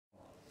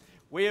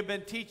We have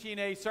been teaching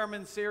a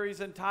sermon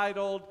series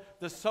entitled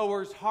The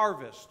Sower's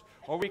Harvest,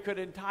 or we could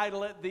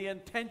entitle it The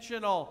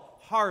Intentional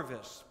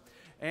Harvest.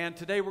 And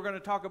today we're going to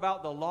talk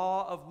about the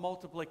law of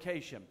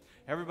multiplication.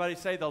 Everybody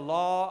say the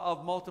law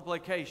of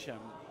multiplication.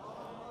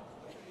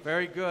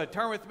 Very good.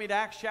 Turn with me to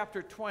Acts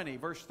chapter 20,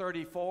 verse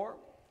 34.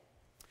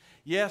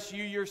 Yes,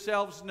 you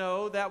yourselves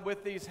know that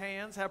with these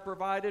hands have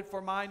provided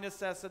for my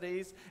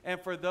necessities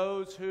and for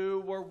those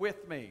who were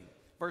with me.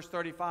 Verse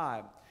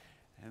 35.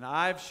 And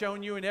I've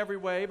shown you in every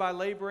way by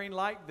laboring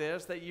like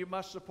this that you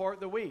must support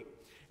the weak.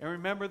 And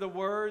remember the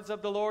words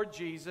of the Lord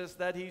Jesus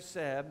that he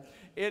said,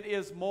 it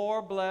is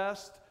more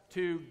blessed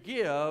to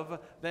give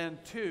than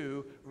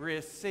to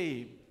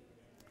receive.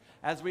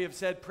 As we have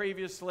said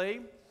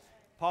previously,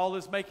 Paul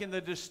is making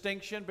the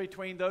distinction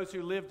between those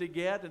who live to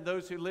get and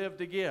those who live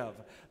to give.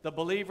 The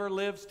believer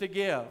lives to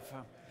give.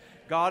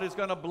 God is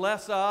going to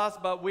bless us,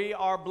 but we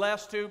are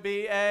blessed to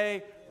be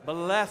a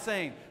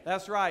blessing.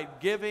 That's right.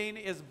 Giving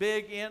is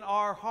big in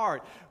our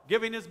heart.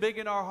 Giving is big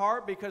in our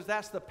heart because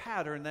that's the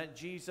pattern that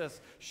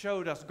Jesus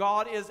showed us.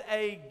 God is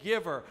a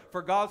giver.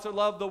 For God so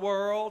loved the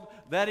world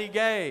that he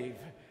gave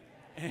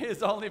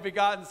his only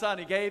begotten Son.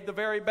 He gave the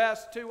very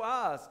best to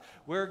us.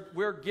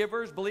 We're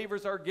givers.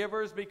 Believers are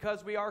givers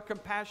because we are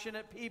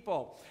compassionate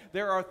people.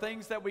 There are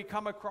things that we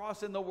come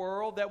across in the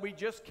world that we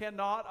just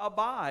cannot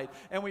abide.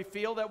 And we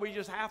feel that we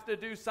just have to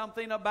do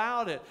something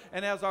about it.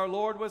 And as our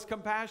Lord was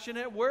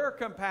compassionate, we're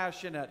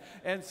compassionate.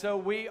 And so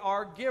we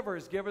are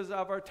givers. Givers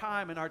of our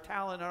time and our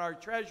talent and our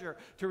treasure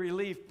to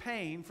relieve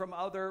pain from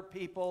other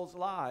people's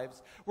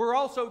lives. We're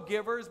also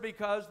givers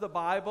because the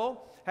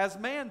Bible has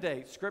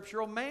mandates,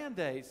 scriptural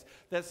mandates,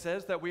 that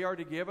says that we are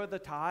to give of the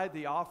tithe,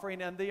 the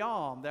offering, and the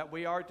alms, that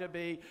we are to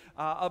be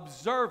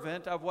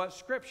observant of what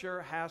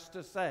Scripture has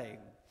to say.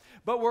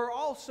 But we're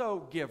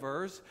also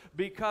givers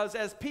because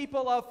as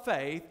people of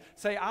faith,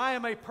 say, I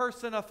am a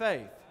person of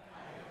faith.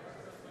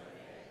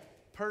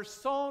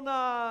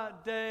 Persona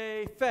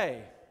de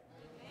fe.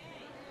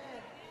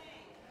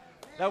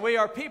 That we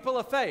are people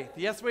of faith.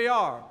 Yes, we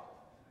are.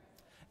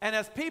 And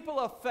as people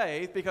of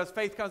faith, because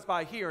faith comes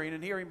by hearing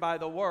and hearing by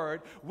the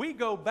word, we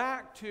go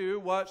back to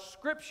what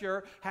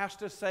Scripture has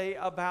to say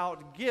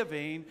about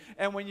giving.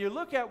 And when you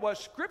look at what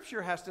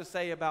Scripture has to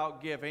say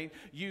about giving,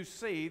 you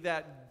see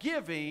that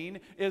giving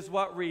is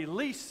what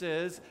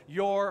releases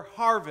your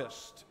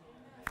harvest.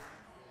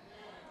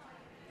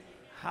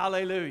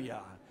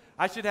 Hallelujah.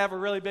 I should have a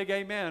really big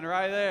amen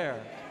right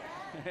there.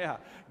 Yeah.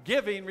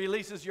 Giving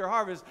releases your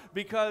harvest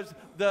because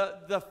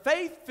the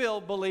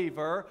faith-filled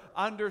believer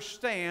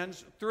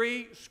understands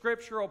three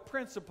scriptural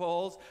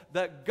principles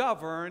that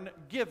govern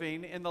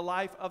giving in the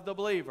life of the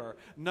believer.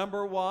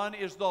 Number one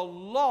is the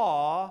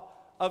law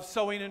of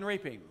sowing and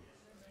reaping.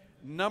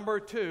 Number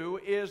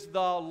two is the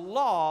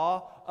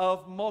law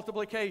of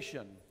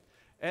multiplication.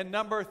 And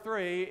number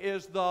three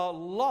is the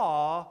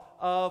law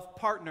of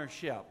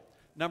partnership.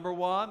 Number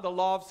one, the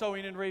law of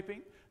sowing and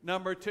reaping.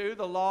 Number two,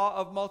 the law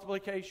of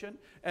multiplication.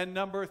 And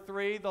number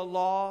three, the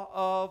law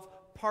of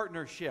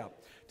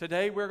partnership.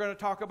 Today we're going to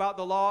talk about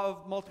the law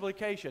of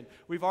multiplication.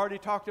 We've already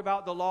talked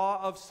about the law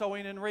of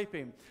sowing and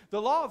reaping.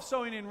 The law of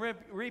sowing and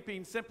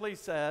reaping simply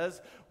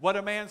says, what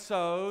a man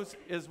sows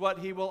is what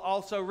he will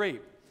also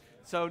reap.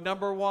 So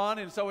number one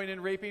in sowing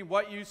and reaping,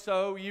 what you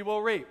sow, you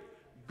will reap.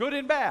 Good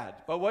and bad,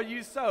 but what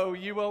you sow,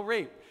 you will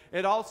reap.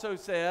 It also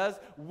says,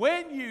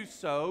 when you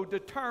sow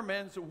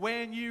determines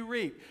when you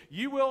reap.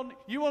 You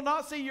will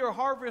not see your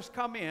harvest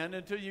come in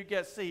until you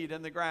get seed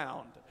in the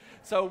ground.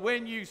 So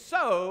when you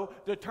sow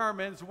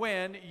determines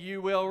when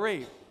you will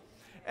reap.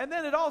 And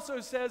then it also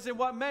says in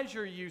what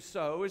measure you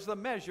sow is the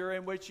measure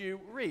in which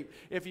you reap.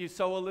 If you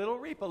sow a little,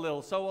 reap a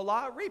little. Sow a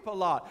lot, reap a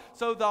lot.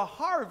 So the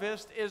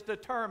harvest is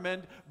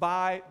determined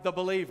by the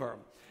believer.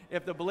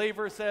 If the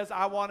believer says,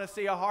 I want to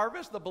see a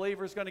harvest, the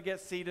believer is going to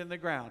get seed in the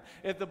ground.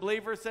 If the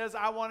believer says,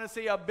 I want to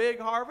see a big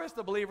harvest,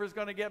 the believer is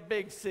going to get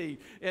big seed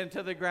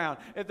into the ground.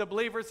 If the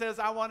believer says,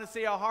 I want to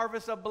see a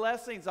harvest of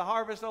blessings, a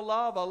harvest of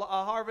love, a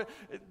harvest,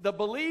 the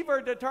believer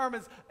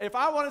determines, if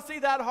I want to see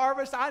that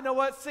harvest, I know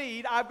what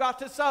seed I've got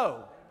to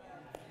sow.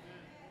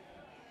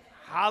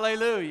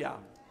 Hallelujah.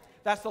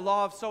 That's the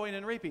law of sowing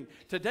and reaping.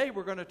 Today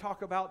we're going to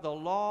talk about the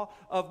law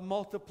of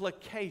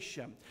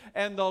multiplication.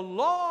 And the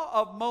law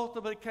of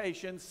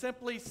multiplication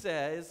simply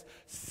says,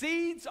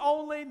 seeds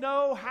only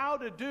know how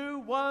to do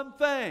one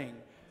thing: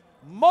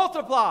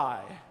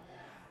 multiply.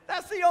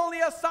 That's the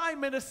only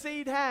assignment a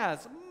seed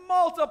has.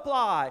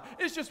 Multiply.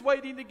 It's just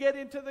waiting to get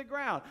into the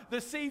ground. The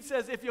seed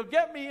says, if you'll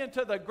get me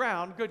into the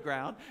ground, good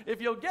ground,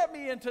 if you'll get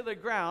me into the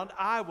ground,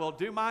 I will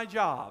do my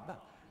job.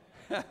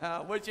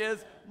 Which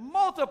is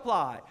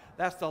multiply.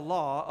 That's the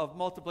law of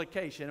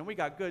multiplication. And we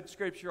got good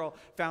scriptural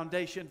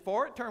foundation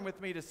for it. Turn with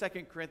me to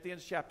 2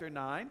 Corinthians chapter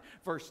 9,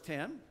 verse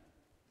 10.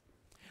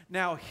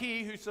 Now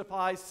he who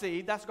supplies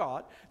seed, that's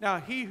God. Now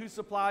he who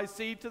supplies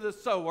seed to the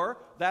sower,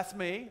 that's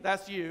me,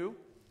 that's you,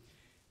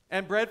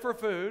 and bread for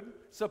food,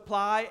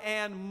 supply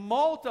and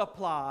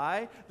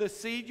multiply the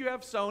seed you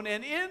have sown,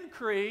 and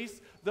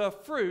increase the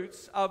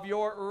fruits of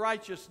your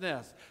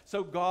righteousness.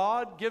 So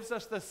God gives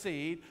us the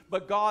seed,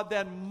 but God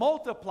then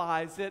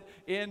multiplies it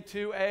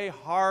into a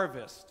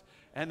harvest.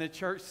 And the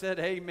church said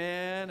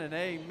amen and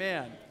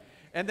amen.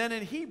 And then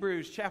in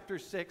Hebrews chapter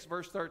 6,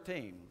 verse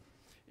 13.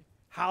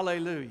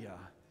 Hallelujah.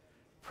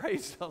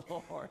 Praise the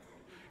Lord.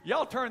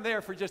 Y'all turn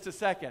there for just a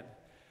second.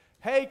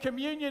 Hey,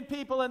 communion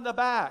people in the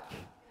back.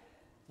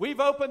 We've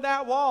opened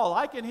that wall.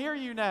 I can hear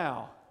you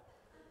now.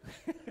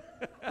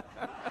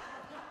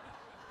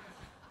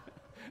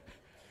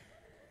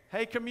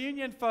 Hey,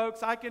 communion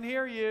folks, I can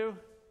hear you.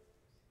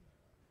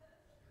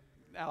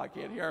 Now I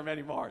can't hear them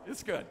anymore.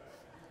 It's good.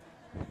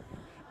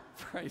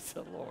 Praise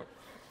the Lord.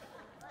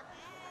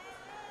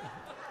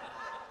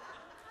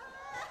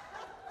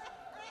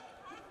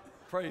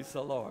 Praise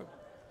the Lord.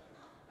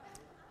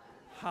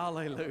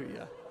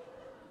 Hallelujah.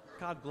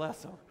 God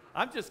bless them.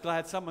 I'm just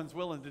glad someone's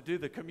willing to do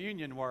the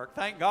communion work.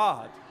 Thank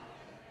God.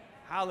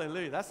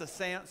 Hallelujah. That's the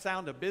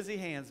sound of busy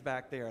hands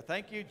back there.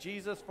 Thank you,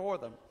 Jesus, for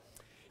them.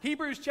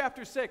 Hebrews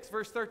chapter 6,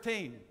 verse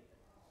 13.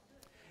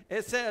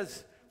 It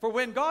says, "For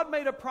when God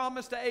made a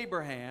promise to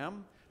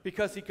Abraham,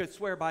 because he could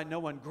swear by no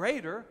one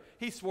greater,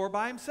 he swore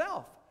by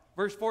himself."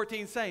 Verse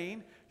 14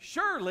 saying,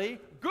 "Surely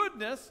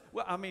goodness,"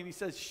 he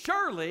says,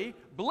 "Surely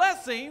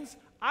blessings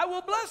I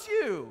will bless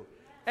you,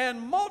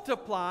 and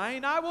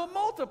multiplying I will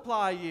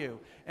multiply you."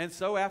 And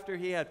so after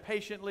he had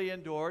patiently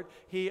endured,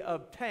 he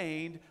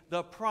obtained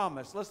the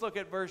promise. Let's look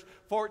at verse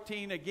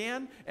 14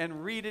 again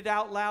and read it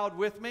out loud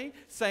with me,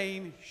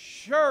 saying,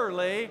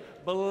 "Surely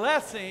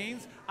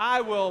blessings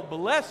I will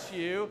bless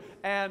you,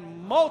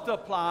 and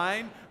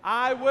multiplying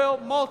I will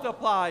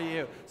multiply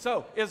you."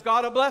 So, is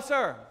God a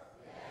blesser?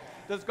 Yes.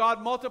 Does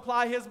God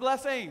multiply his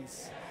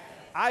blessings? Yes.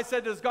 I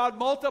said, does God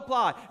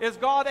multiply? Is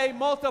God a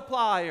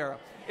multiplier?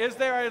 Is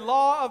there a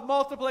law of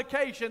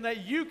multiplication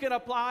that you can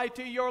apply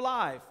to your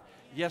life?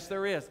 Yes,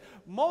 there is.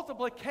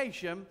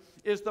 Multiplication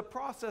is the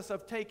process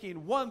of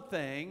taking one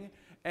thing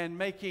and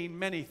making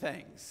many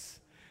things.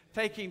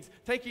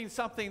 Taking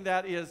something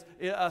that is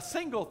a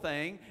single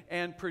thing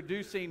and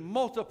producing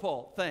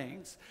multiple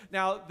things.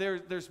 Now,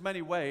 there's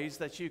many ways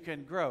that you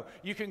can grow.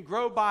 You can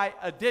grow by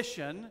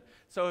addition.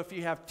 So if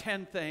you have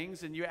 10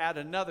 things and you add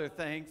another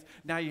thing,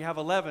 now you have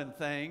 11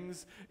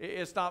 things.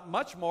 It's not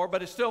much more,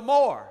 but it's still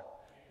more.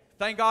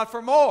 Thank God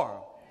for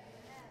more.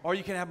 Or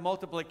you can have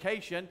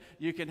multiplication.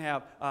 You can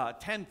have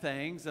 10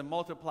 things and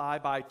multiply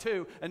by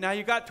 2, and now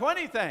you got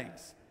 20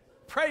 things.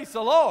 Praise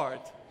the Lord.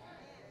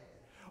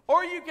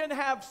 Or you can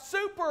have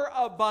super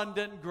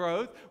abundant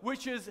growth,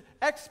 which is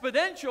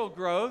exponential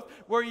growth,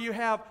 where you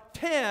have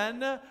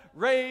 10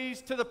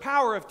 raised to the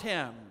power of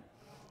 10.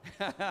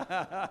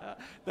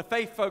 The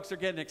faith folks are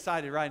getting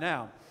excited right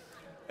now.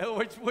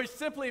 Which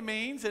simply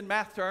means, in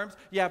math terms,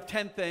 you have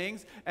 10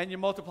 things and you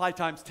multiply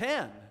times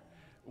 10.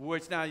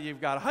 Which now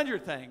you've got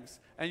 100 things,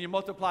 and you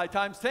multiply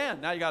times 10.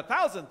 Now you got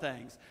 1,000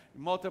 things.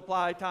 You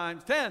multiply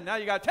times 10. Now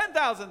you got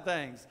 10,000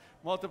 things.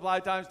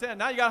 Multiply times 10.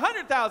 Now you got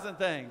 100,000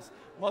 things.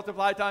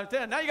 Multiply times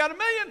 10. Now you got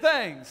 1,000,000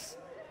 things.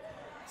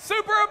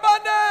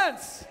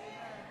 Superabundance.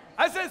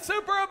 I said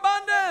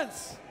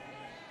superabundance.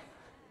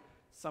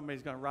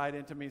 Somebody's going to write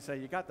into me and say,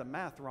 "You got the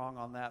math wrong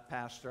on that,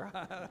 Pastor."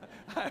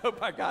 I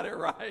hope I got it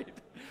right.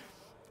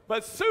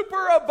 But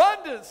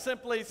superabundance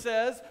simply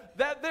says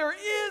that there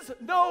is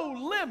no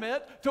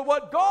limit to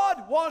what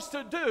God wants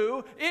to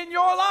do in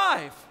your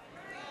life.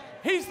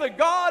 He's the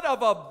God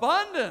of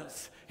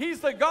abundance.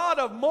 He's the God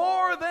of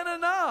more than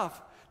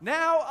enough.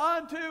 Now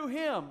unto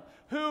him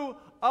who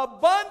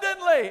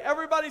abundantly,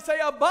 everybody say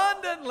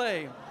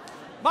abundantly.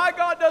 My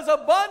God does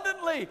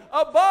abundantly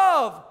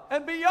above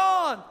and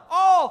beyond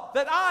all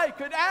that I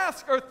could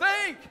ask or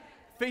think.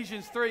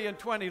 Ephesians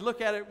 3:20.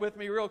 Look at it with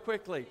me real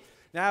quickly.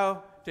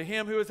 Now, to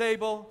him who is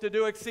able to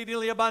do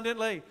exceedingly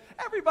abundantly.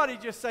 Everybody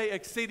just say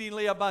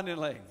exceedingly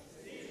abundantly.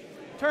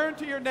 Exceedingly. Turn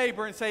to your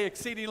neighbor and say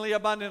exceedingly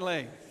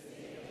abundantly.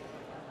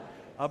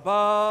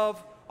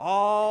 Above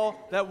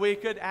all that we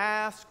could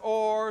ask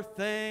or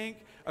think,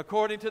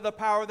 according to the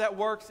power that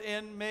works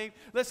in me.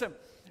 Listen,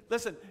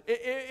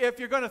 if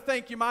you're going to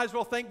think, you might as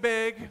well think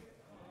big.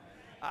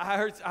 I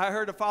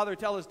heard a father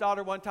tell his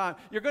daughter one time,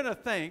 "You're going to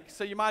think,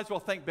 so you might as well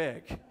think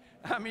big."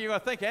 You're going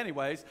to think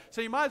anyways,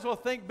 so you might as well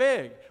think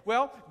big.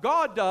 Well,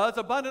 God does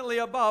abundantly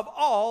above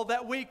all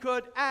that we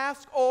could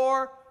ask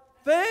or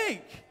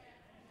think.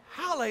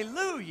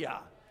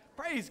 Hallelujah.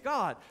 Praise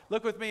God.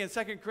 Look with me in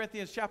 2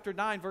 Corinthians chapter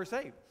 9, verse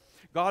 8.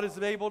 God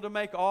is able to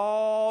make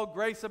all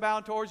grace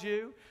abound towards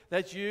you,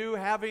 that you,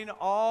 having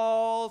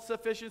all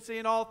sufficiency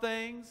in all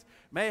things,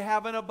 may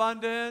have an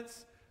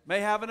abundance.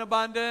 May have an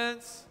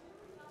abundance.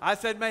 I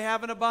said may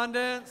have an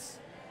abundance.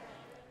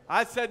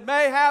 I said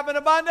may have an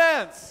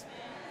abundance.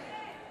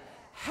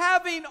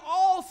 Having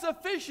all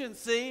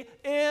sufficiency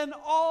in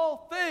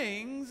all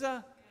things,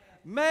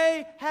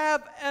 may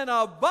have an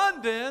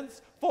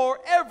abundance for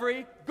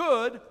every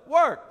good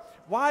work.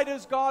 Why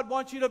does God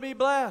want you to be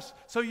blessed?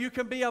 So you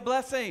can be a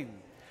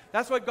blessing.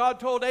 That's what God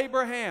told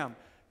Abraham.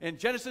 In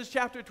Genesis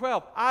chapter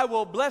 12, I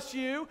will bless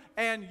you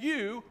and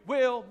you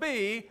will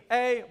be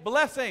a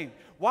blessing.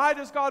 Why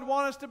does God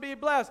want us to be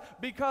blessed?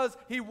 Because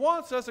He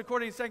wants us,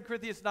 according to 2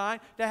 Corinthians 9,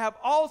 to have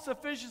all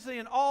sufficiency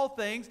in all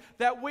things,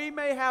 that we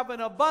may have an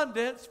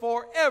abundance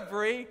for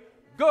every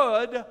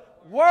good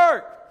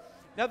work.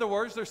 In other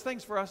words, there's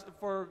things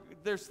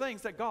there's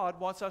things that God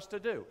wants us to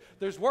do.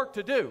 There's work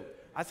to do.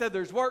 I said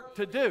there's work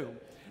to do.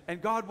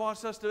 And God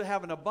wants us to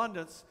have an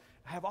abundance,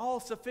 have all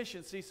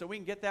sufficiency so we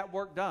can get that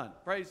work done.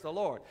 Praise the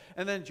Lord.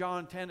 And then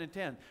John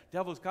 10:10.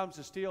 Devil comes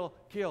to steal,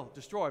 kill,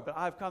 destroy. But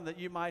I've come that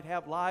you might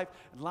have life,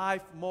 and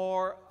life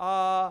more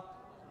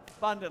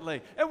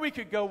abundantly. And we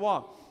could go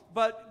on.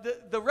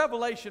 But the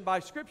revelation by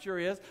Scripture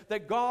is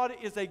that God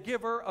is a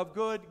giver of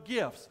good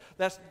gifts.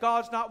 That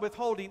God's not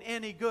withholding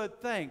any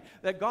good thing.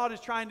 That God is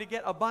trying to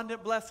get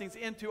abundant blessings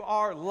into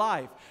our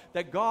life.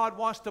 That God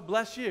wants to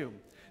bless you.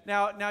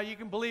 Now you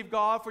can believe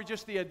God for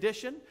just the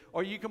addition,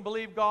 or you can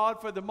believe God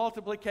for the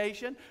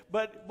multiplication,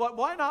 but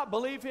why not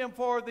believe Him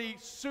for the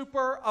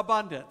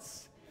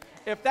superabundance?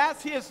 If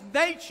that's His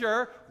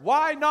nature,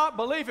 why not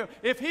believe Him?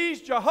 If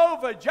He's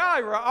Jehovah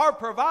Jireh, our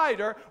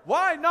provider,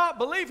 why not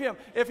believe Him?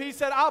 If He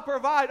said, I'll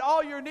provide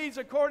all your needs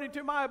according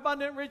to my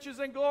abundant riches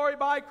and glory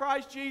by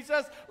Christ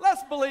Jesus,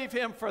 let's believe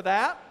Him for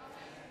that.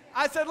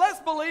 I said, let's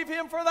believe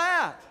Him for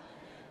that.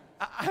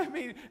 I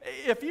mean,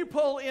 if you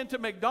pull into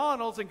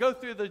McDonald's and go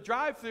through the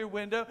drive-thru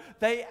window,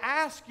 they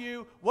ask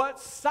you, what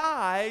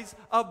size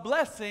of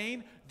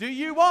blessing do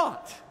you want?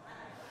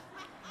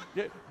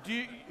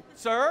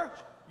 Sir,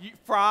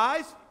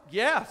 fries?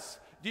 Yes.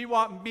 Do you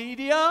want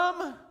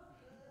medium?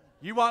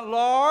 You want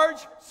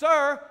large?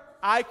 Sir,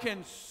 I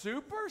can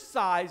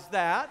supersize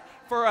that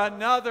for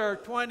another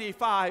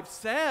 25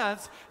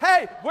 cents.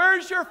 Hey,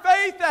 where's your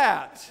faith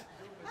at?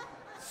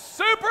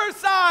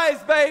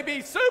 Supersize,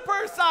 baby,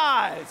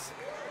 supersize.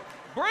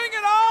 Bring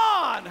it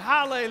on.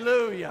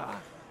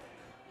 Hallelujah.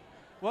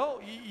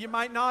 Well, you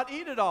might not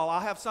eat it all.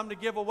 I'll have some to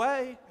give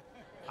away.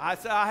 I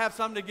said, I have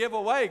some to give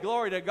away.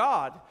 Glory to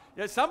God.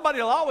 Yeah,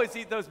 somebody will always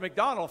eat those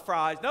McDonald's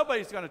fries.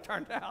 Nobody's going to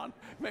turn down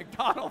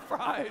McDonald's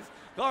fries.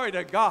 Glory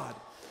to God.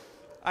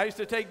 I used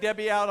to take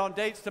Debbie out on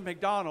dates to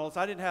McDonald's.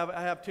 I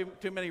have too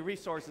many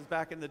resources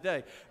back in the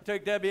day. I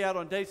took Debbie out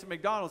on dates to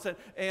McDonald's,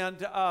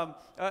 and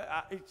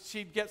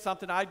she'd get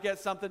something, I'd get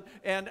something,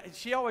 and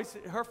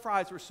her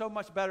fries were so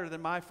much better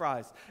than my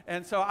fries,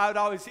 and so I would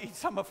always eat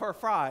some of her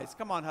fries.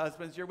 Come on,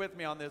 husbands, you're with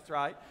me on this,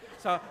 right?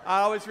 So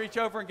I always reach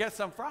over and get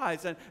some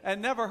fries,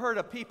 and never heard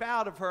a peep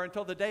out of her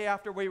until the day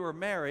after we were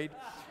married.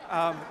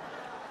 Man.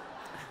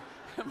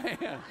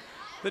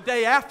 The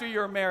day after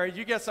you're married,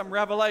 you get some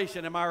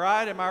revelation. Am I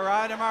right? Am I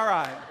right? Am I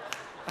right?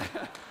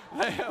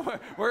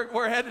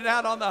 we're headed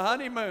out on the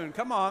honeymoon.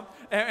 Come on.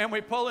 And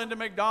we pull into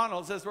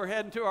McDonald's as we're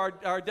heading to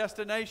our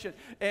destination.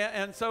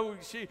 And so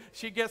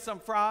she gets some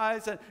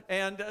fries.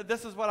 And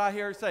this is what I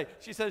hear her say.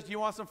 She says, do you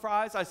want some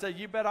fries? I said,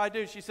 you bet I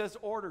do. She says,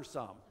 order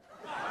some.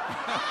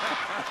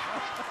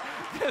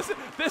 This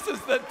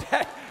is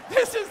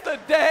the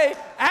day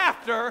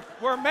after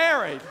we're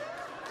married.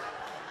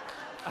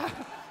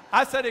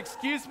 I said,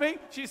 excuse me?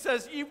 She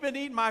says, you've been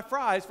eating my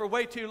fries for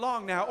way too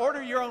long now.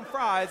 Order your own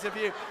fries if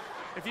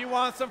you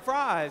want some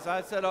fries.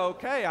 I said,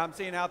 okay, I'm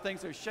seeing how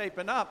things are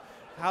shaping up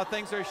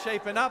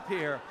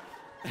here.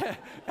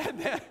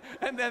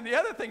 and then the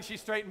other thing she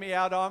straightened me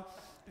out on,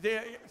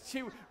 this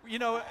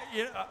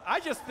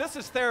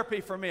is therapy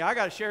for me. I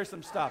got to share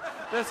some stuff.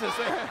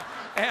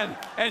 And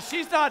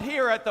she's not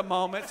here at the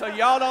moment, so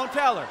y'all don't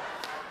tell her.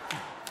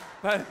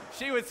 But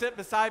she would sit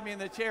beside me in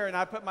the chair, and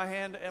I put my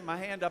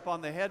hand up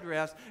on the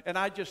headrest, and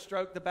I just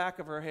stroked the back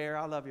of her hair.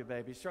 I love you,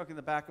 baby. Stroking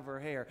the back of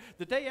her hair.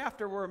 The day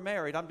after we're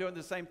married, I'm doing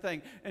the same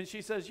thing. And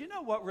she says, you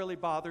know what really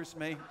bothers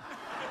me?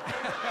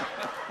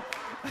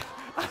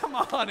 I'm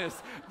honest.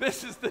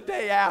 This is the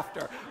day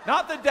after.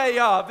 Not the day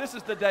of. This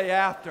is the day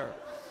after.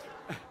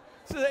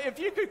 So if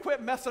you could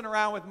quit messing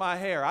around with my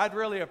hair, I'd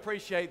really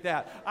appreciate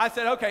that. I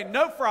said, okay,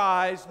 no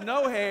fries,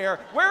 no hair.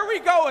 Where are we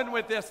going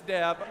with this,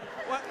 Deb?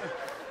 What?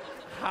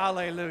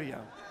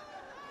 Hallelujah.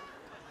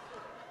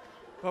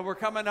 But we're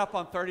coming up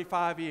on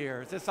 35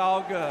 years. It's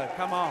all good.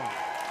 Come on.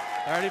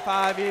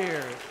 35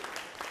 years.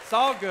 It's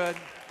all good.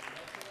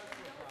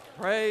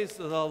 Praise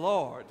the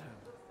Lord.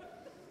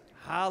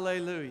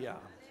 Hallelujah.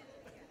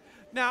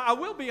 Now, I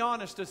will be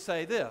honest to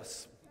say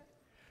this.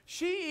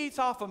 She eats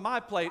off of my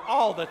plate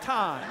all the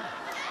time.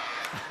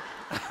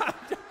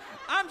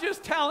 I'm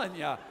just telling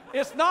you.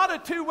 It's not a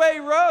two-way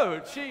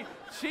road. She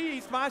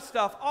eats my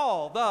stuff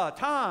all the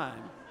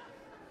time.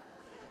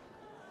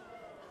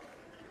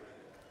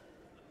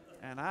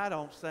 And I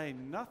don't say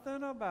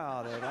nothing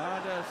about it. I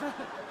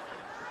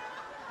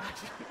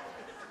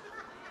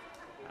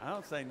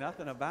don't say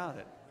nothing about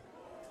it.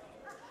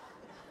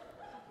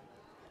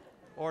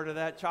 Order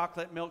that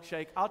chocolate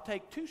milkshake. I'll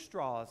take 2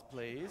 straws,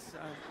 please,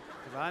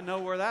 because I know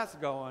where that's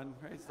going.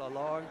 Praise the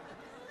Lord.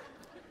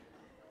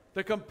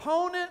 The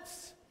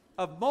components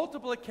of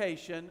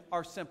multiplication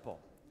are simple.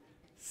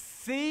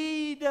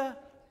 Seed,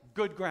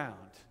 good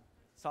ground.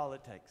 That's all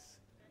it takes.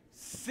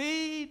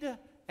 Seed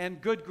and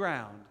good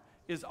ground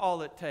is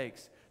all it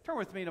takes Turn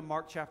with me to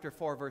Mark chapter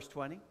 4, verse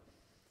 20.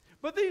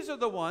 But these are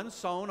the ones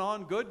sown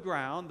on good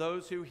ground,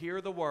 those who hear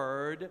the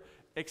word,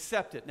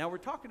 accept it. Now we're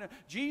talking,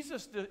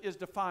 Jesus is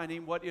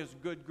defining what is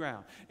good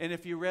ground. And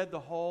if you read the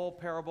whole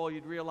parable,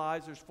 you'd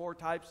realize there's 4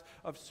 types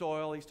of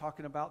soil. He's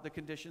talking about the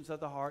conditions of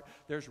the heart.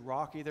 There's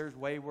rocky, there's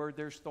wayward,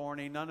 there's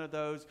thorny. None of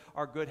those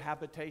are good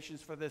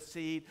habitations for the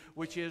seed,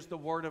 which is the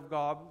word of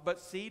God. But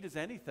seed is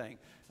anything.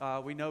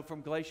 We know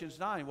from Galatians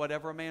 9,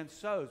 whatever a man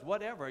sows,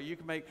 whatever. You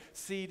can make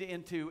seed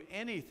into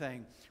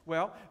anything.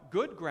 Well,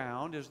 good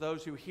ground is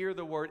those who hear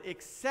the word,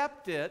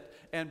 accept it,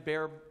 and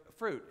bear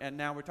fruit. And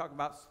now we're talking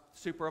about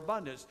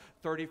superabundance,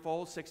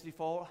 30-fold,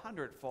 60-fold,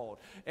 100-fold.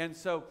 And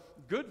so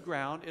good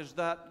ground is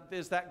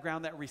that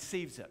ground that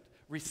receives it.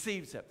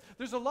 Receives it.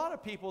 There's a lot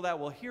of people that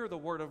will hear the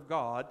word of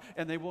God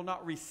and they will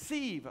not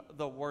receive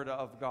the word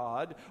of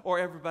God, or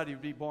everybody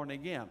would be born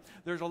again.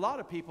 There's a lot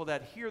of people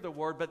that hear the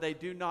word but they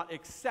do not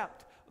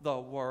accept the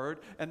word,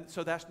 and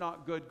so that's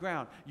not good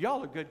ground.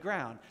 Y'all are good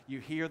ground. You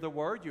hear the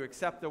word, you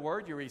accept the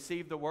word, you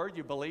receive the word,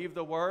 you believe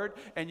the word,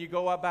 and you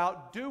go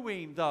about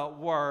doing the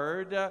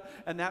word,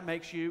 and that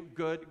makes you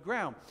good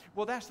ground.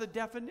 Well, that's the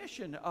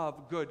definition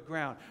of good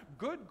ground.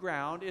 Good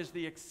ground is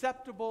the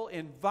acceptable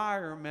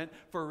environment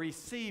for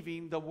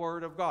receiving the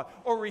word of God,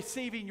 or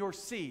receiving your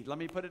seed. Let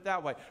me put it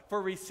that way.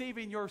 For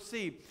receiving your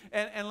seed.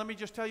 And let me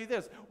just tell you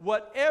this.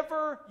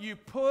 Whatever you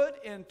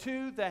put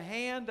into the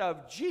hand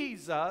of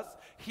Jesus,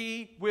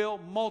 He will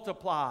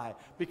multiply,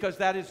 because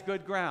that is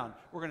good ground.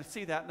 We're going to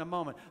see that in a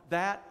moment.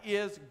 That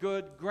is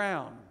good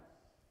ground.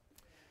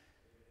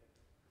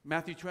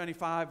 Matthew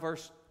 25,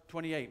 verse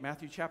 28.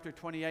 Matthew chapter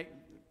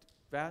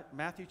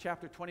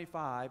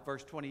 25,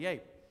 verse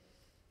 28.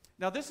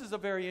 Now, this is a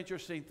very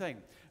interesting thing,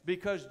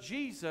 because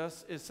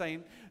Jesus is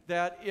saying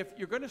that if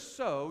you're going to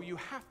sow, you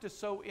have to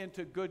sow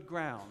into good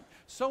ground.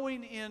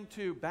 Sowing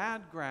into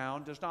bad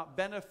ground does not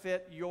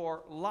benefit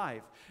your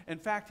life. In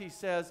fact, he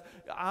says,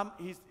 I'm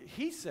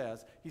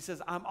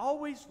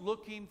always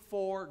looking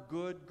for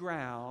good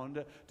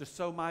ground to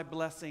sow my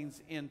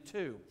blessings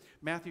into.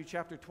 Matthew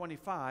chapter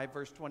 25,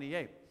 verse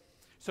 28.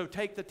 So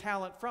take the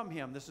talent from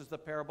him. This is the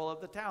parable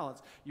of the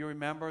talents. You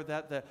remember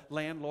that the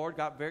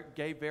landlord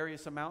gave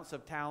various amounts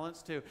of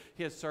talents to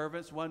his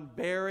servants. One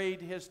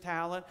buried his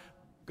talent,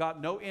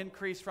 got no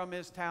increase from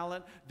his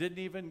talent, didn't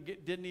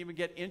even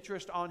get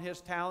interest on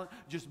his talent,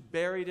 just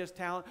buried his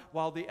talent,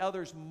 while the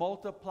others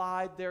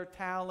multiplied their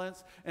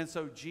talents. And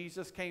so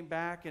Jesus came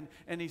back and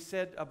he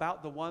said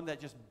about the one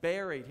that just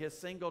buried his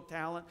single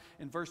talent,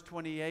 in verse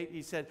 28,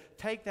 he said,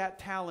 take that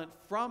talent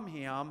from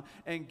him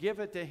and give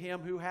it to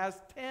him who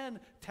has 10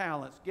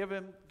 talents. Give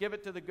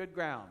it to the good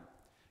ground.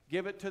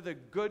 Give it to the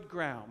good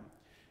ground.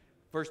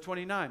 Verse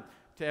 29,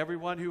 to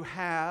everyone who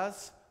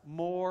has,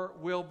 more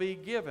will be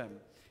given.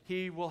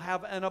 He will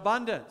have an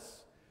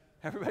abundance.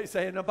 Everybody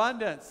say an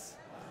abundance.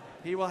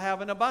 He will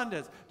have an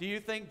abundance. Do you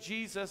think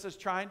Jesus is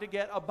trying to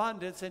get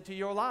abundance into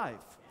your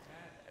life?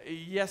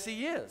 Yes,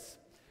 He is.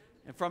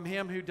 And from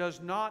him who does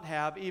not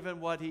have,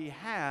 even what he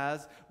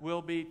has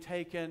will be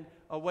taken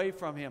away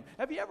from him.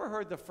 Have you ever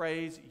heard the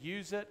phrase,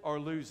 use it or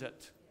lose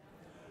it?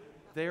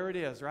 There it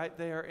is, right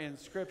there in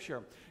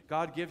Scripture.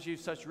 God gives you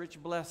such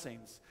rich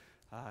blessings.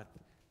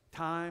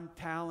 Time,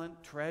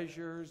 talent,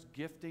 treasures,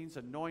 giftings,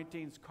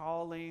 anointings,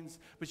 callings.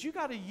 But you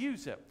got to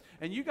use it.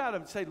 And you got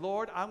to say,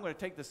 Lord, I'm going to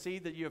take the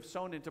seed that you have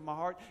sown into my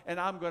heart,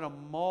 and I'm going to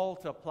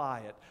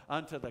multiply it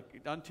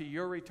unto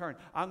your return.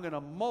 I'm going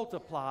to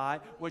multiply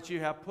what you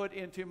have put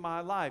into my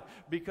life.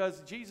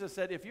 Because Jesus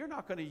said, if you're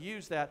not going to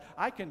use that,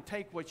 I can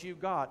take what you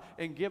got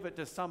and give it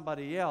to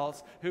somebody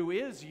else who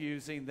is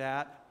using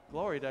that.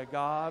 Glory to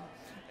God.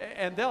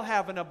 And they'll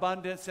have an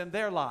abundance in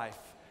their life.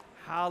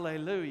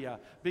 Hallelujah.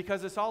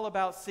 Because it's all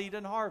about seed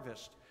and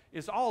harvest.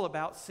 It's all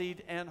about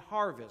seed and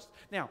harvest.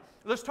 Now,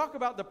 let's talk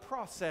about the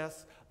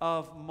process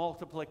of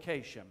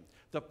multiplication.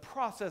 The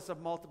process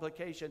of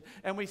multiplication.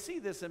 And we see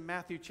this in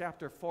Matthew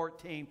chapter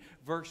 14,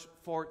 verse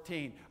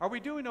 14. Are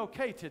we doing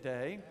okay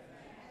today? Amen.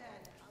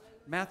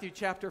 Matthew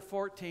chapter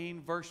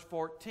 14, verse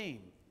 14.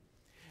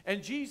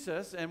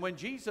 And when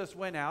Jesus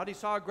went out, he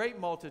saw a great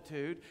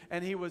multitude,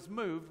 and he was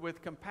moved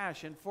with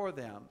compassion for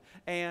them,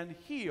 and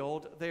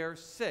healed their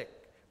sick.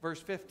 Verse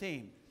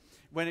 15,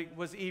 when it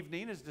was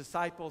evening, his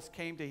disciples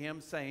came to him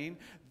saying,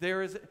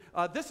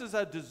 this is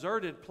a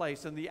deserted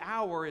place and the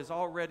hour is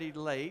already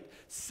late.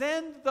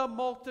 Send the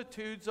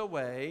multitudes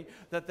away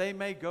that they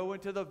may go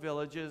into the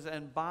villages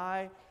and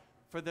buy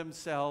for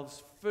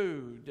themselves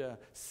food.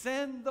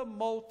 Send the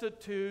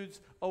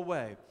multitudes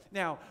away.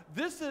 Now,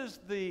 this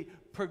is the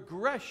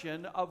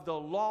progression of the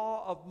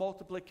law of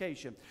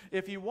multiplication.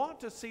 If you want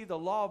to see the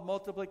law of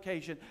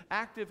multiplication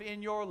active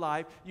in your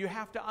life, you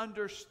have to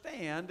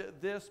understand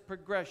this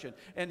progression.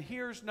 And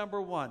here's number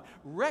one,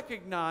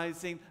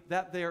 recognizing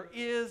that there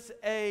is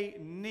a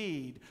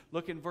need.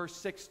 Look in verse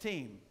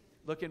 16.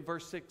 Look in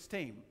verse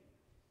 16.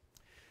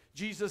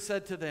 Jesus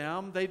said to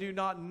them, they do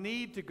not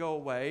need to go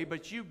away,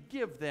 but you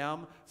give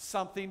them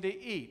something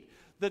to eat.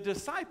 The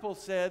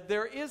disciples said,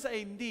 there is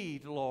a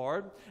need,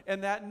 Lord,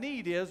 and that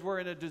need is we're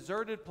in a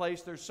deserted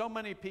place. There's so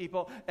many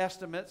people.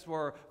 Estimates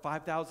were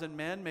 5,000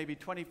 men, maybe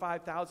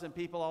 25,000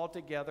 people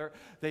altogether.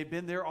 They've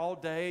been there all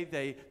day.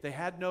 They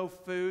had no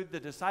food. The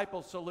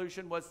disciples'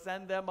 solution was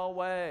send them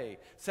away.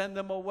 Send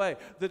them away.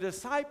 The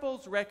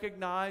disciples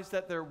recognized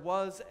that there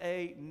was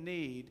a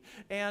need.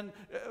 And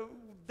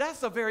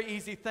that's a very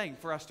easy thing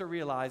for us to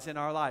realize in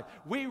our life.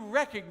 We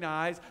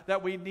recognize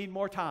that we need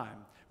more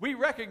time. We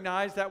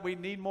recognize that we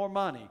need more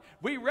money.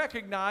 We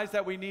recognize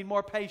that we need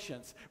more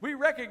patience. We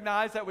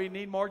recognize that we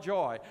need more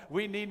joy.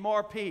 We need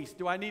more peace.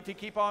 Do I need to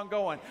keep on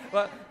going?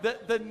 But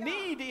the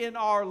need in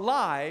our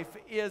life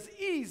is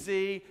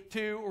easy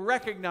to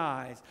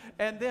recognize.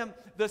 And then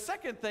the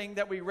second thing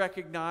that we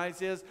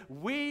recognize is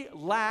we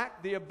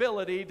lack the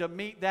ability to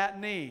meet that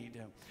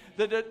need.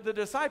 The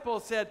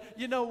disciples said,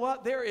 you know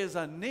what? There is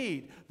a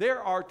need.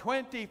 There are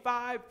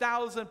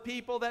 25,000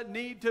 people that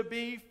need to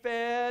be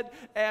fed,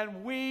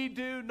 and we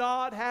do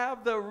not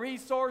have the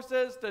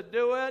resources to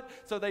do it.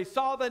 So they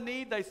saw the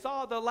need, they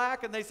saw the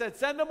lack, and they said,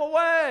 send them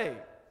away.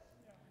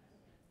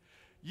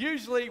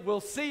 Usually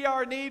we'll see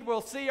our need, we'll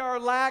see our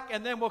lack,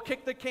 and then we'll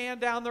kick the can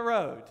down the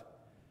road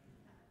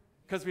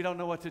because we don't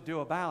know what to do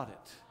about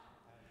it.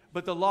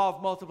 But the law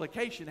of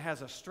multiplication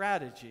has a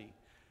strategy.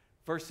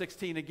 Verse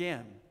 16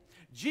 again.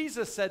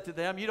 Jesus said to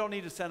them, you don't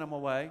need to send them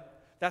away.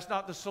 That's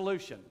not the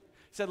solution.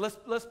 He said,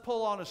 let's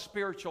pull on a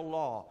spiritual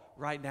law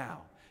right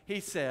now. He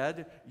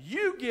said,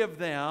 you give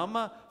them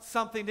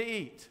something to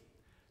eat.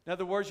 In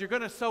other words, you're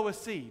going to sow a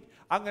seed.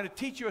 I'm going to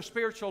teach you a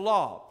spiritual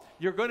law.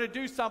 You're going to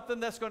do something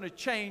that's going to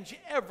change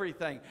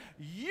everything.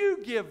 You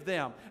give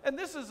them. And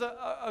this is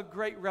a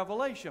great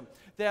revelation,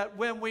 that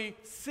when we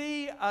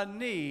see a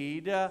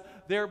need,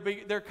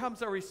 there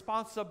comes a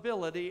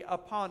responsibility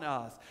upon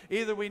us.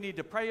 Either we need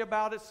to pray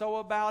about it, sow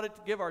about it,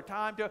 give our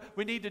time to it.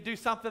 We need to do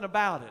something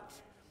about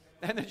it.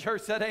 And the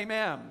church said,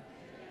 amen.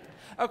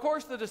 Of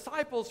course, the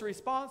disciples'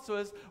 response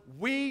was,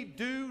 we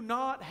do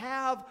not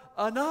have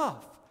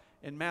enough.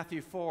 In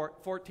Matthew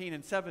 14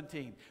 and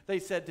 17, they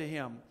said to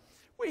him,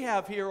 we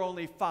have here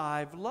only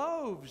 5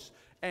 loaves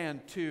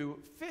and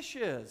 2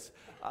 fishes.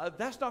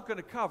 That's not going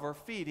to cover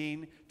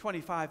feeding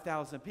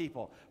 25,000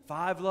 people.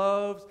 5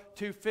 loaves,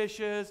 2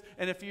 fishes.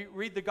 And if you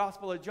read the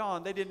Gospel of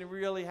John, they didn't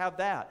really have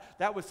that.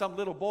 That was some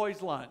little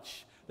boy's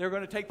lunch. They're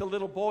going to take the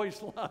little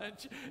boy's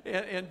lunch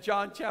in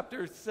John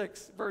chapter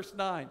 6, verse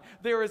 9.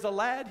 There is a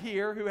lad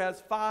here who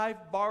has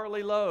 5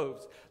 barley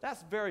loaves.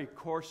 That's very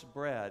coarse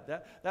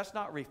bread. That's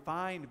not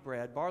refined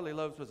bread. Barley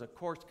loaves was a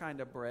coarse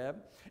kind of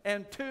bread.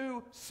 And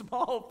 2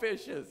 small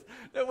fishes.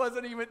 They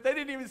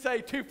didn't even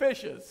say 2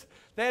 fishes.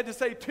 They had to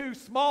say 2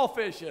 small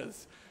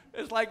fishes.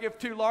 It's like if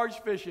 2 large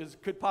fishes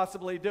could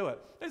possibly do it.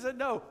 They said,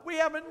 no, we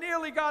haven't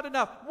nearly got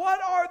enough. What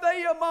are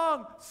they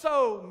among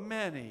so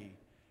many?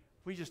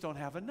 We just don't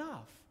have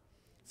enough.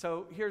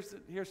 So here's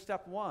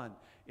step 1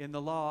 in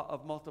the law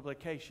of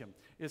multiplication,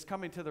 is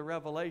coming to the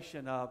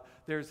revelation of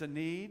there's a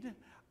need.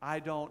 I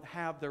don't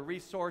have the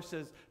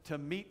resources to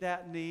meet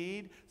that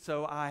need,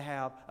 so I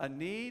have a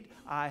need,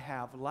 I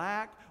have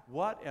lack.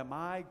 What am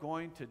I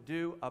going to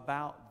do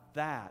about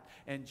that?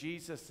 And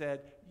Jesus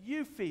said,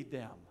 you feed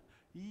them.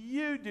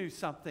 You do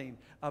something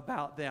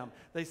about them.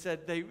 They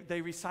said,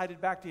 they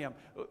recited back to him,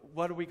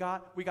 what do we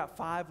got? We got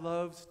 5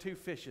 loaves, 2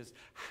 fishes.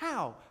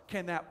 How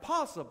can that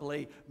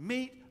possibly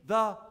meet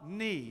the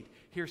need?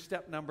 Here's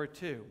step number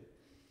 2.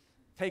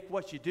 Take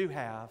what you do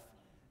have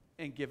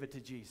and give it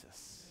to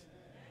Jesus.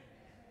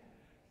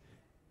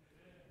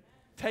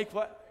 Take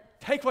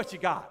what you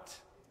got.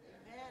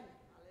 Amen.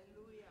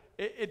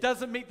 It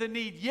doesn't meet the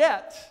need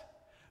yet,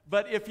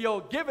 but if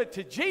you'll give it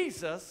to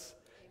Jesus,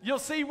 you'll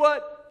see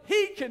what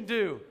He can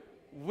do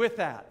with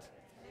that.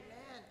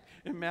 Amen.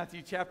 In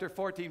Matthew chapter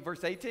 14,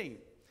 verse 18,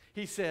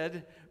 He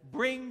said,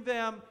 bring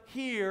them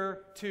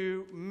here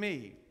to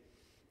me.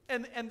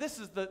 And this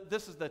is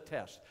the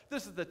test.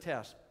 This is the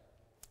test.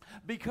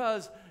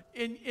 Because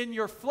in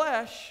your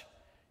flesh,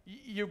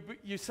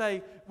 you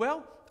say,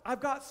 well, I've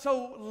got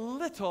so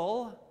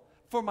little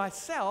for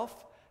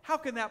myself. How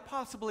can that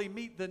possibly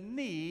meet the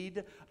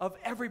need of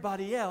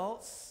everybody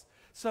else?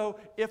 So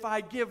if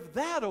I give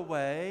that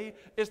away,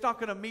 it's not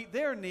going to meet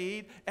their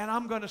need, and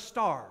I'm going to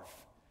starve.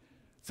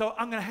 So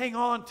I'm going to hang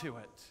on to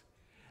it.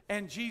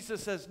 And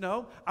Jesus says,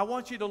 no, I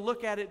want you to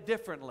look at it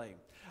differently.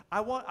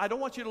 I don't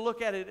want you to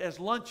look at it as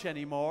lunch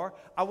anymore.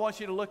 I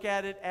want you to look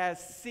at it as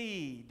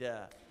seed.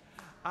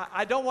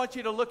 I don't want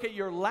you to look at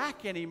your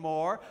lack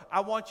anymore. I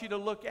want you to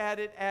look at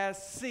it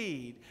as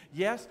seed.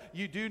 Yes,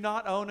 you do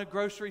not own a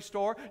grocery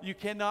store. You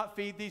cannot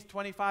feed these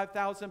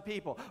 25,000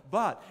 people.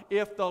 But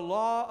if the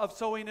law of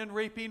sowing and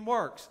reaping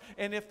works,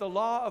 and if the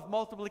law of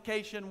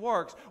multiplication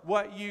works,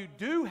 what you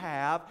do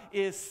have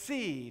is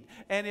seed.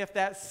 And if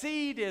that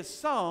seed is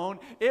sown,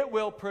 it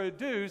will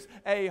produce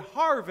a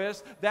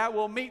harvest that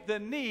will meet the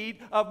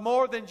need of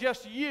more than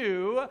just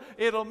you.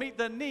 It'll meet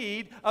the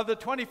need of the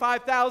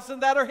 25,000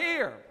 that are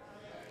here.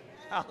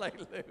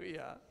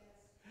 Hallelujah.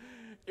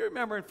 You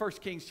remember in 1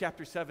 Kings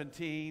chapter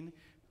 17,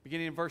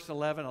 Beginning in verse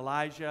 11,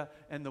 Elijah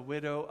and the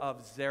widow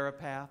of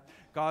Zarephath.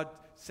 God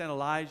sent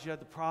Elijah,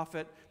 the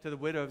prophet, to the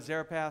widow of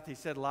Zarephath. He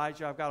said,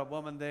 Elijah, I've got a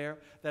woman there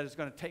that is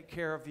going to take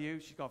care of you.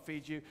 She's going to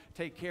feed you,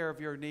 take care of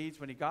your needs.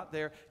 When he got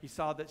there, he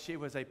saw that she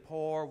was a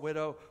poor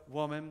widow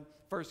woman.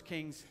 1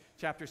 Kings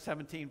chapter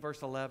 17,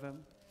 verse 11.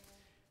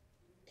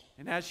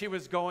 And as she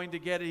was going to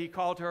get it, he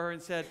called to her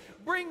and said,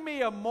 bring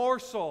me a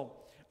morsel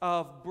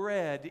of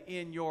bread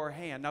in your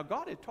hand. Now,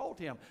 God had told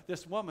him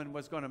this woman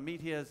was going to meet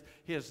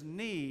his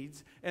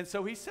needs. And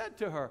so he said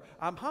to her,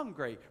 I'm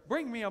hungry.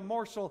 Bring me a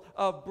morsel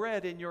of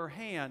bread in your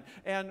hand.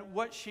 And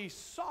what she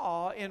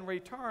saw in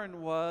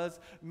return was,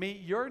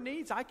 meet your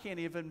needs? I can't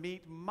even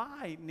meet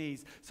my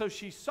needs. So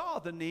she saw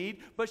the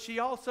need, but she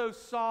also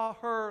saw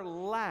her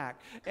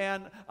lack.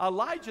 And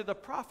Elijah the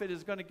prophet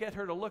is going to get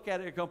her to look at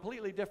it a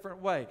completely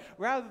different way.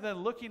 Rather than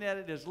looking at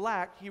it as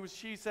lack, he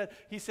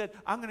said,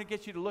 I'm going to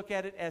get you to look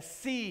at it as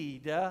seed.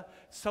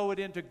 Sow it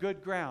into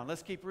good ground.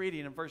 Let's keep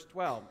reading in verse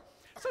 12.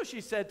 So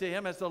she said to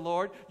him, as the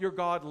Lord your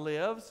God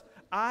lives,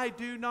 I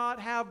do not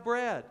have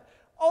bread,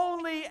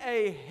 only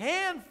a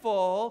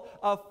handful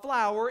of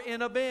flour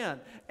in a bin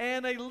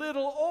and a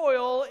little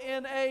oil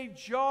in a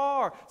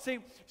jar. See,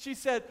 she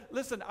said,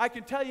 listen, I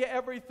can tell you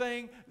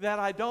everything that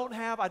I don't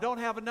have. I don't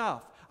have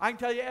enough. I can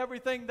tell you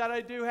everything that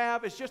I do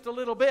have. It's just a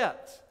little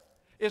bit.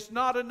 It's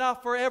not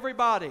enough for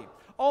everybody.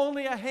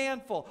 Only a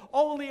handful,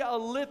 only a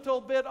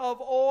little bit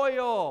of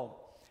oil.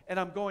 And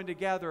I'm going to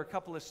gather a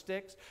couple of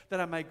sticks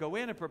that I may go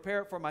in and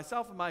prepare it for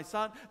myself and my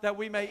son, that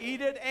we may eat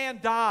it and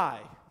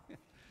die.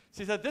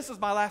 She said, this is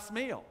my last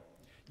meal.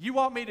 You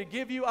want me to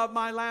give you of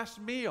my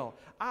last meal?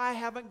 I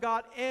haven't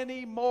got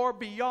any more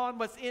beyond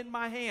what's in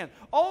my hand.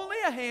 Only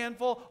a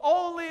handful,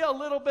 only a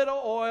little bit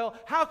of oil.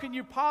 How can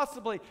you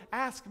possibly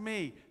ask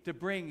me to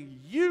bring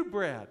you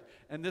bread?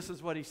 And this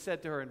is what he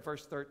said to her in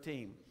verse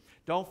 13.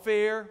 Don't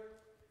fear.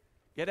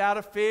 Get out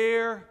of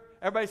fear.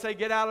 Everybody say,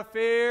 get out of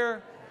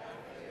fear.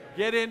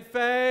 Get in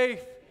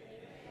faith.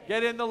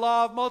 Get in the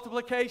law of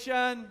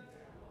multiplication.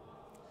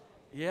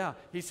 Yeah,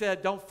 he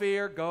said, don't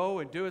fear. Go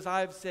and do as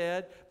I have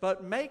said.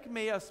 But make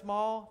me a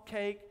small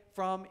cake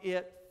from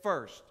it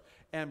first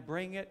and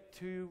bring it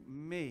to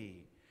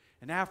me.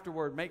 And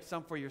afterward, make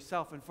some for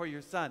yourself and for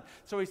your son.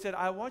 So he said,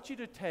 I want you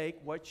to take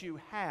what you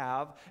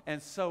have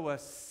and sow a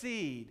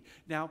seed.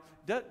 Now,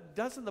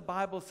 doesn't the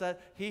Bible say,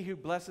 he who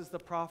blesses the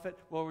prophet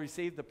will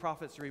receive the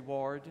prophet's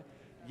reward?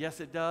 Yes,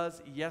 it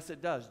does. Yes,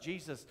 it does.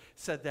 Jesus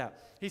said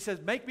that. He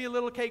says, make me a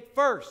little cake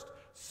first.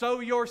 Sow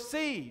your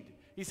seed.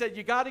 He said,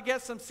 you got to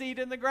get some seed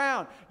in the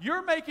ground.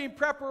 You're making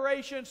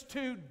preparations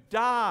to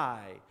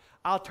die.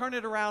 I'll turn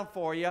it around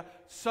for you.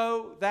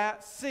 Sow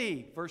that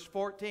seed. Verse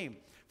 14.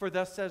 For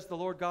thus says the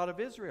Lord God of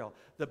Israel,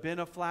 the bin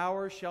of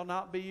flour shall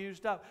not be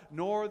used up,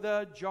 nor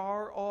the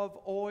jar of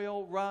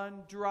oil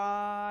run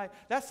dry.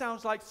 That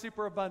sounds like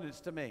superabundance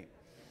to me.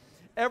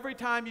 Every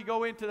time you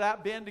go into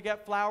that bin to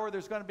get flour,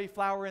 there's going to be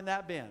flour in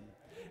that bin.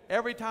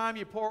 Every time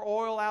you pour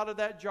oil out of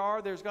that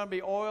jar, there's going to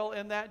be oil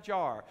in that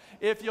jar.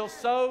 If you'll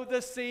sow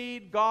the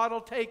seed, God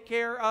will take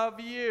care of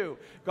you.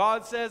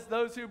 God says,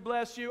 those who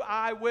bless you,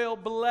 I will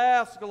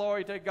bless.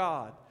 Glory to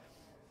God.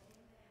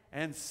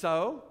 And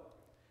so,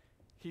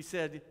 he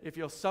said, if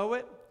you'll sow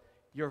it,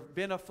 your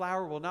bin of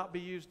flour will not be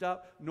used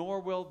up,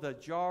 nor will the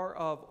jar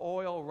of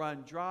oil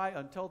run dry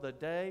until the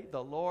day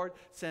the Lord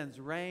sends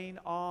rain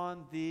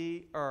on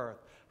the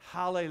earth.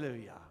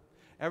 Hallelujah.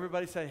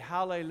 Everybody say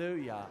hallelujah.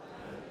 Hallelujah.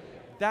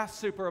 That's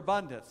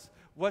superabundance.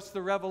 What's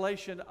the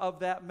revelation of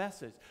that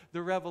message?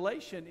 The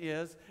revelation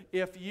is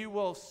if you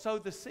will sow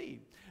the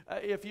seed.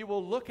 If you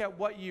will look at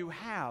what you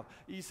have,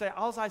 you say,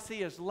 all I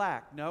see is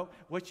lack. No,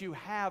 what you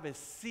have is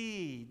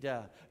seed.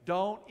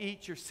 Don't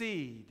eat your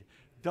seed.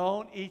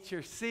 Don't eat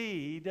your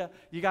seed.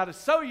 You got to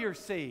sow your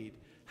seed.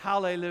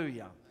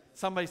 Hallelujah.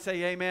 Somebody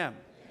say amen. Amen.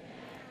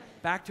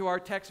 Back to our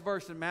text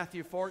verse in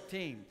Matthew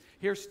 14.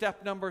 Here's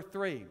step number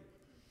 3.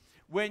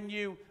 When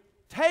you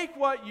take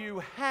what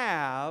you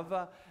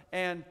have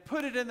and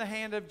put it in the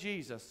hand of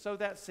Jesus, sow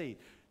that seed.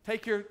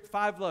 Take your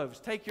 5 loaves,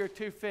 take your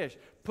 2 fish,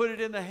 put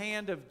it in the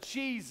hand of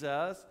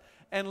Jesus,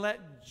 and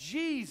let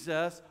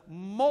Jesus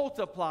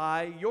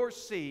multiply your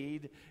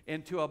seed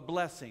into a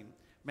blessing.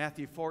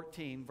 Matthew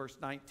 14, verse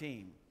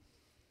 19.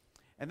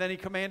 And then he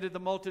commanded the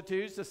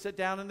multitudes to sit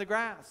down in the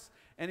grass.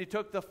 And he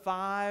took the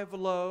 5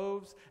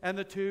 loaves and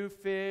the 2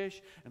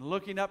 fish, and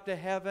looking up to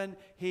heaven,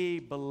 he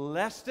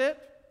blessed it.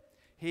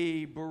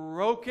 He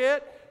broke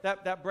it.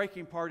 That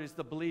breaking part is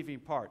the believing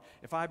part.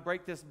 If I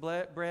break this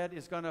bread,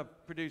 it's going to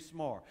produce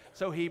more.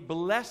 So he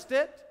blessed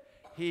it,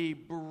 he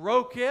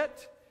broke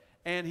it,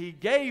 and he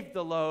gave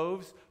the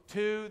loaves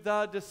to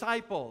the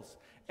disciples.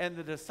 And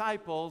the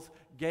disciples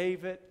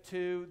gave it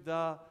to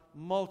the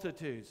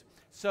multitudes.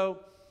 So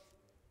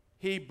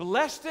he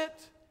blessed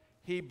it,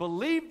 he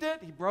believed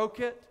it, he broke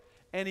it,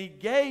 and he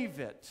gave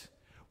it.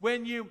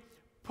 When you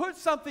put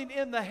something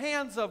in the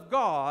hands of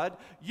God,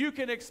 you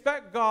can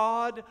expect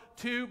God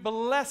to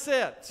bless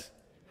it.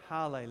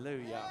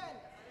 Hallelujah.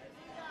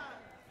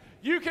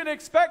 You can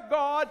expect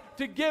God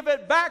to give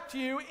it back to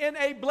you in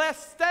a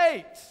blessed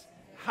state.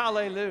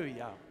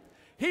 Hallelujah.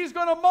 He's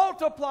going to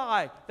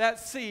multiply that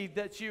seed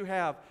that you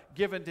have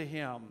given to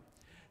him.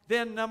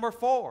 Then number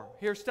 4,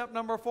 here's step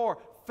number 4.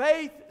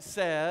 Faith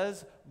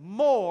says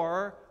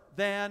more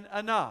than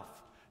enough.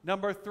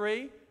 Number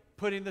 3,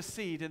 putting the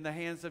seed in the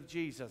hands of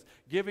Jesus,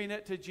 giving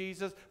it to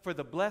Jesus for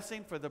the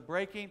blessing, for the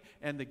breaking,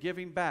 and the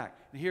giving back.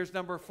 And here's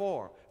number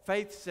 4.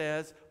 Faith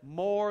says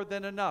more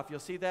than enough. You'll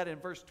see that in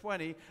verse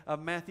 20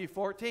 of Matthew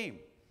 14.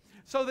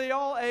 So they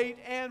all ate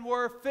and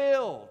were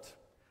filled.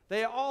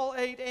 They all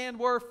ate and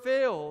were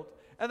filled.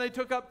 And they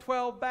took up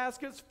 12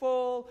 baskets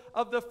full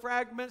of the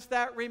fragments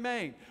that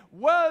remained.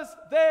 Was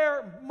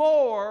there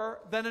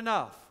more than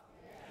enough?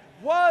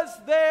 Yes.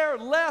 Was there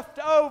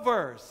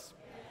leftovers?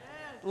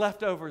 Yes.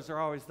 Leftovers are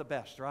always the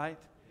best, right?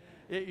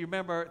 Yes. You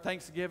remember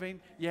Thanksgiving?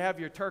 You have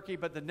your turkey,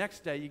 but the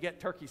next day you get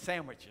turkey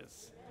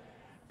sandwiches.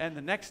 And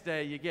the next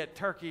day you get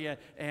turkey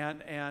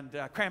and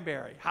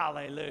cranberry.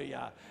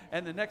 Hallelujah.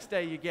 And the next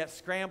day you get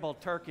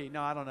scrambled turkey.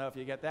 No, I don't know if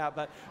you get that,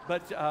 but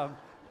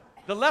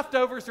the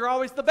leftovers are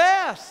always the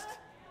best.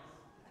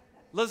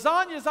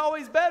 Lasagna is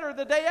always better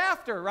the day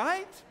after,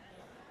 right?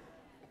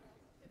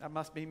 That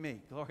must be me.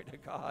 Glory to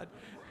God.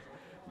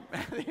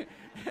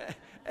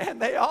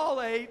 And they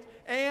all ate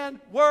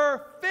and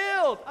were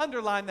filled.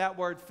 Underline that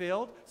word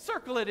filled.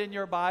 Circle it in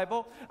your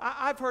Bible.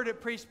 I've heard it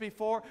preached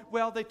before.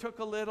 Well, they took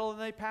a little and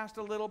they passed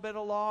a little bit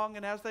along,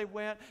 and as they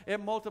went, it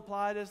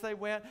multiplied as they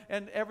went,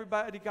 and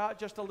everybody got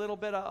just a little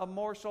bit of a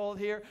morsel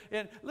here.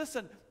 And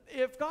listen,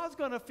 if God's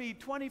going to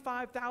feed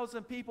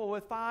 25,000 people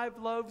with 5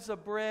 loaves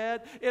of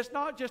bread, it's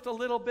not just a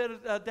little bit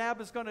of a dab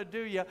is going to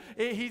do you.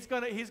 He's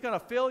going to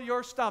fill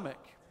your stomach.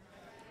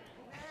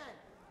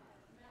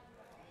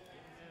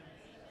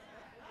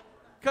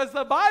 Because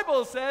the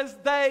Bible says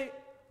they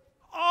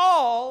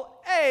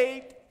all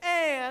ate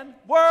and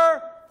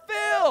were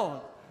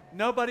filled.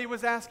 Nobody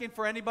was asking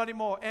for any bit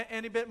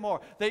more.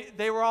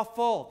 They were all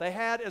full. They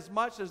had as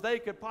much as they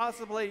could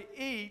possibly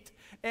eat.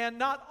 And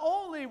not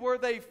only were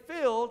they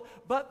filled,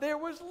 but there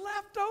was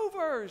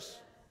leftovers.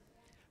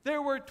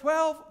 There were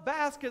 12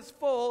 baskets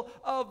full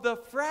of the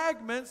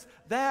fragments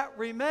that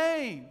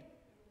remained.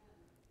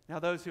 Now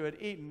those who had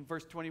eaten,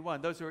 verse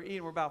 21, those who were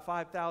eating were about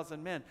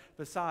 5,000 men,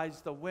 besides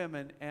the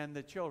women and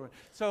the children.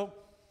 So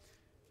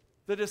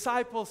the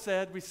disciples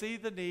said, we see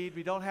the need,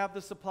 we don't have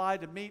the supply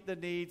to meet the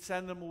need,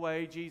 send them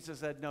away. Jesus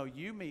said, no,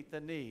 you meet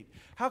the need.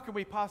 How can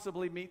we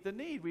possibly meet the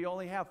need? We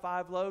only have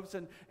 5 loaves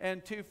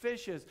and 2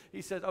 fishes.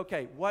 He said,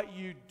 okay, what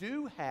you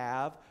do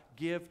have,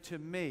 give to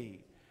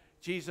me.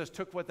 Jesus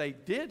took what they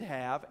did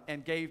have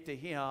and gave to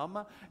him,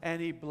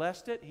 and he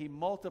blessed it, he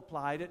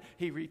multiplied it,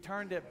 he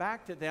returned it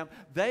back to them.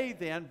 They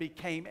then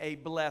became a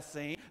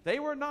blessing. They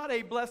were not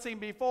a blessing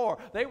before.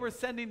 They were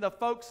sending the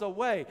folks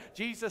away.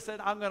 Jesus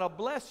said, I'm going to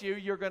bless you,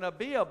 you're going to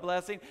be a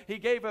blessing. He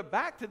gave it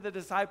back to the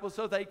disciples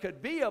so they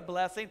could be a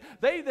blessing.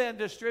 They then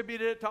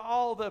distributed it to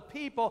all the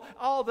people.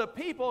 All the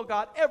people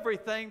got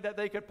everything that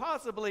they could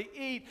possibly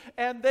eat,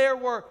 and there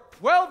were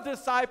 12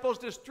 disciples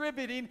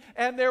distributing,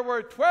 and there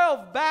were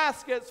 12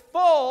 baskets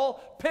full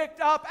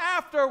picked up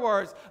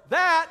afterwards.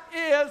 That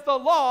is the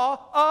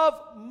law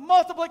of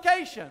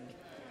multiplication.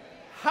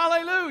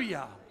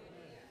 Hallelujah.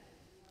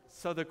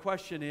 So the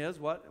question is,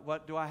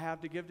 what do I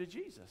have to give to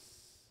Jesus?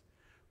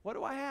 What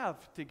do I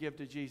have to give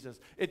to Jesus?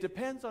 It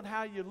depends on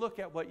how you look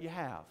at what you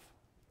have.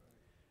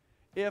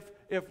 If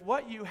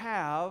what you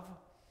have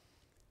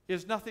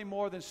is nothing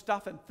more than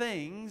stuff and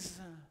things,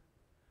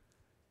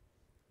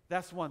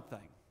 that's one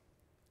thing.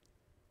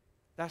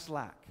 That's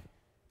lack.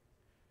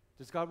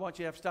 Does God want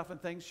you to have stuff and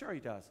things? Sure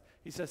he does.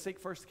 He says, seek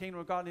first the kingdom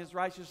of God and his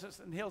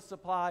righteousness, and he'll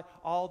supply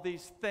all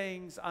these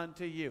things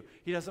unto you.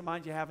 He doesn't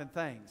mind you having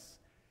things.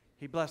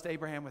 He blessed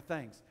Abraham with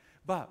things.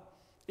 But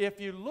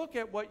if you look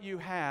at what you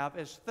have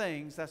as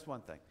things, that's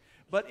one thing.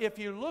 But if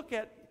you look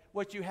at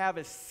what you have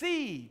as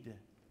seed,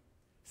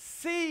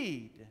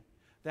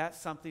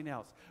 that's something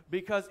else.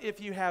 Because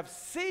if you have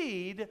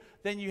seed,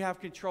 then you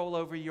have control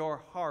over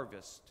your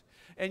harvest.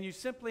 And you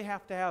simply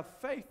have to have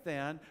faith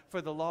then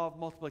for the law of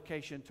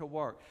multiplication to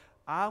work.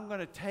 I'm going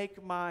to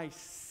take my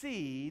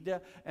seed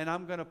and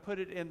I'm going to put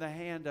it in the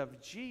hand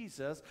of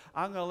Jesus.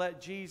 I'm going to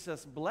let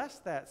Jesus bless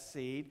that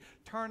seed,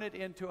 turn it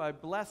into a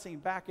blessing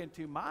back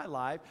into my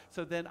life,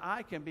 so then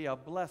I can be a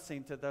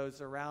blessing to those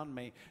around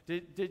me.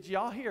 Did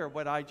y'all hear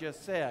what I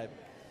just said?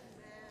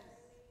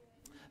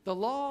 The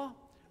law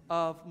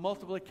of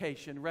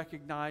multiplication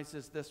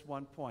recognizes this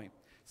one point.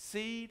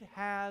 Seed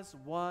has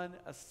one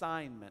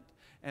assignment,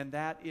 and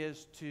that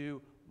is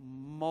to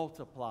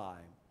multiply.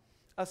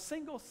 A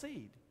single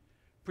seed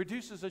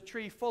produces a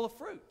tree full of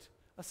fruit.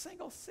 A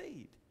single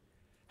seed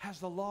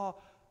has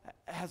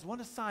one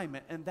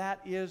assignment, and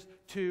that is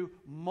to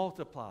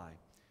multiply.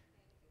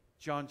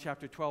 John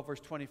chapter 12, verse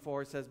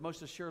 24 says,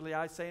 most assuredly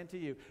I say unto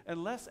you,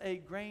 unless a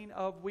grain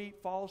of wheat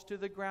falls to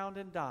the ground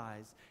and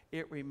dies,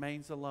 it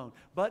remains alone.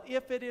 But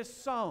if it is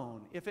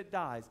sown, if it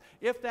dies,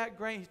 if that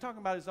grain, he's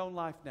talking about his own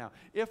life now,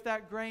 if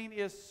that grain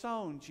is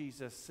sown,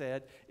 Jesus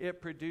said,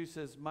 it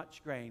produces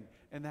much grain,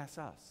 and that's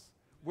us.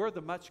 We're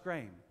the much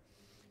grain.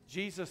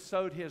 Jesus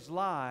sowed his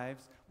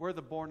lives. We're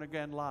the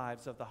born-again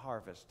lives of the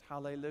harvest.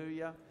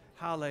 Hallelujah.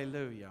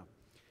 Hallelujah.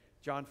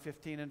 John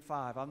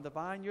 15:5. I'm the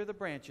vine, you're the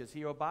branches.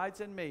 He who abides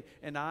in me,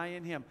 and I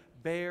in him,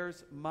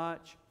 bears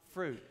much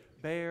fruit.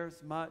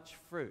 Bears much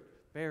fruit.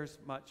 Bears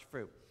much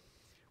fruit.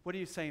 What are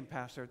you saying,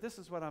 Pastor? This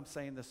is what I'm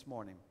saying this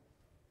morning.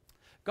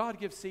 God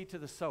gives seed to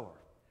the sower.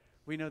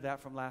 We know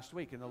that from last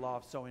week in the law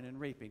of sowing and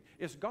reaping.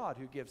 It's God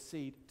who gives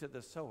seed to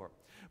the sower.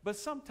 But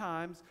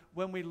sometimes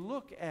when we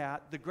look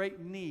at the great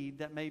need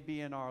that may be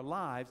in our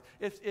lives,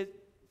 it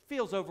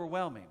feels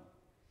overwhelming.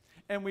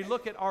 And we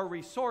look at our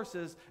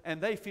resources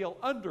and they feel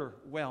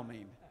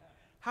underwhelming.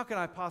 How can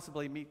I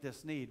possibly meet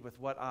this need with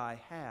what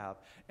I have?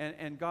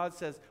 And God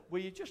says, will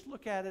you just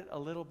look at it a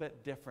little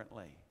bit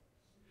differently?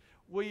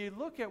 Will you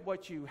look at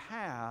what you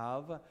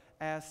have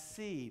as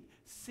seed?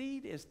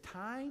 Seed is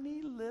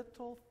tiny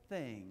little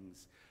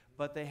things,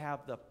 but they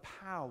have the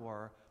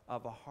power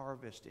of a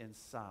harvest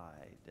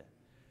inside.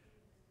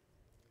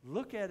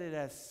 Look at it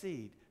as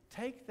seed.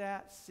 Take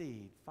that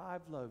seed,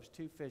 5 loaves,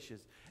 2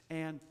 fishes,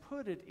 and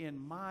put it in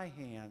my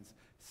hands,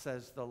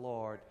 says the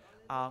Lord.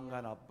 I'm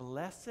going to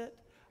bless it.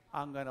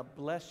 I'm going to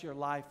bless your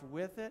life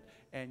with it,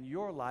 and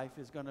your life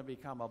is going to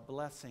become a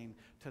blessing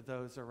to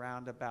those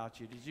around about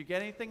you. Did you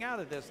get anything out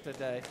of this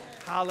today?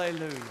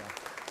 Hallelujah.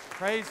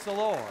 Praise the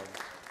Lord.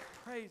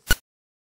 Praise